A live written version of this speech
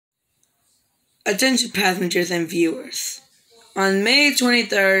Attention passengers and viewers. On May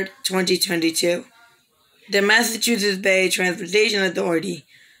 23, 2022, the Massachusetts Bay Transportation Authority,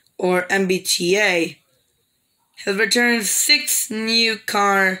 or MBTA, has returned 6 new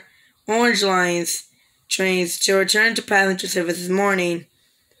car Orange Line trains to return to passenger service this morning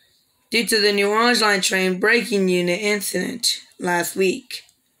due to the new Orange Line train braking unit incident last week.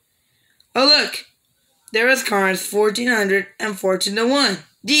 Oh look, there is cars 1400 and 1401.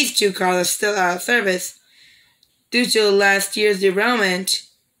 These 2 cars are still out of service due to last year's derailment,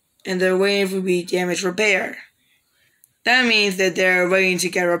 and they're waiting for the damage repair. That means that they're waiting to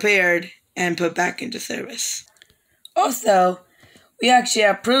get repaired and put back into service. Also, we actually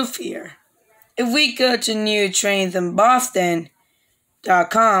have proof here. If we go to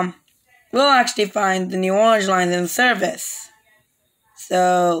newtrainsinboston.com, we'll actually find the new Orange Lines in service.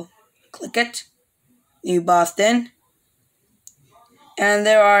 So, click it, New Boston. And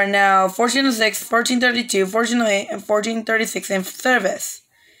there are now 1406, 1432, 1408, and 1436 in service.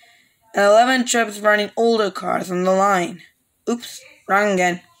 And 11 trips running older cars on the line. Oops, wrong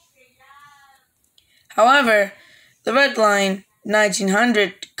again. However, the Red Line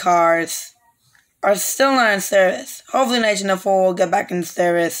 1900 cars are still not in service. Hopefully 1904 will get back into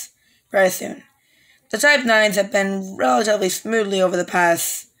service very soon. The Type 9s have been relatively smoothly over the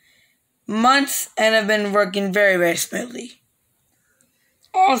past months and have been working very, very smoothly.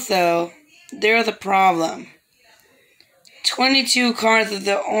 Also, there is a problem. 22 cars of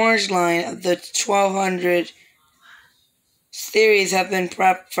the Orange Line of the 1200 series have been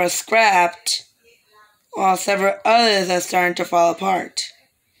prepped for scrapped, while several others are starting to fall apart.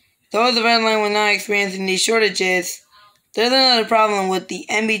 Though the Red Line will not experience these shortages, there's another problem with the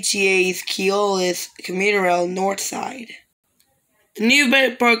MBTA's Commuter Rail North side. The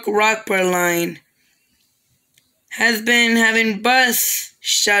Newburyport Rockport Line has been having bus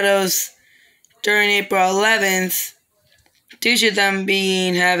shuttles during April 11th due to them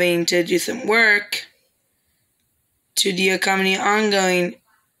having to do some work to the accompany ongoing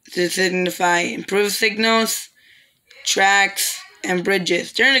to signify improved signals, tracks, and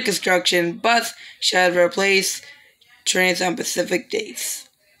bridges. During the construction, bus shuttles replace trains on specific dates.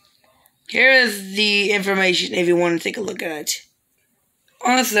 Here is the information if you want to take a look at it.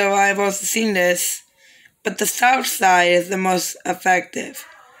 Also, I've also seen this, but the south side is the most effective.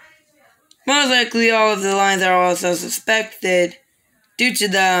 Most likely all of the lines are also suspected due to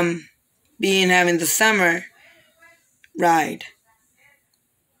them having the summer ride.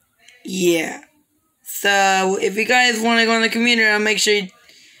 Yeah. So, if you guys want to go on the commuter, make sure you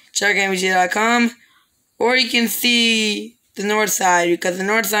check MBTA.com, or you can see the north side, because the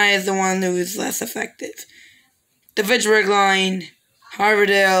north side is the one who is less effective. The Fitchburg Line,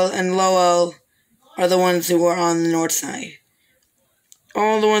 Harvardale, and Lowell are the ones who are on the north side.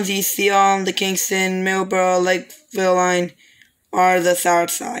 All the ones you see on the Kingston, Millborough, Lakeville line are the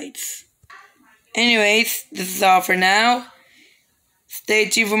south sides. Anyways, this is all for now. Stay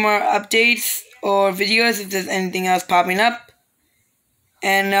tuned for more updates or videos if there's anything else popping up.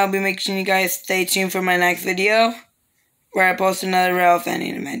 And I'll be making sure you guys stay tuned for my next video, where I post another rail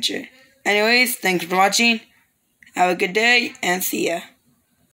fanning adventure. Anyways, thanks for watching. Have a good day, and see ya.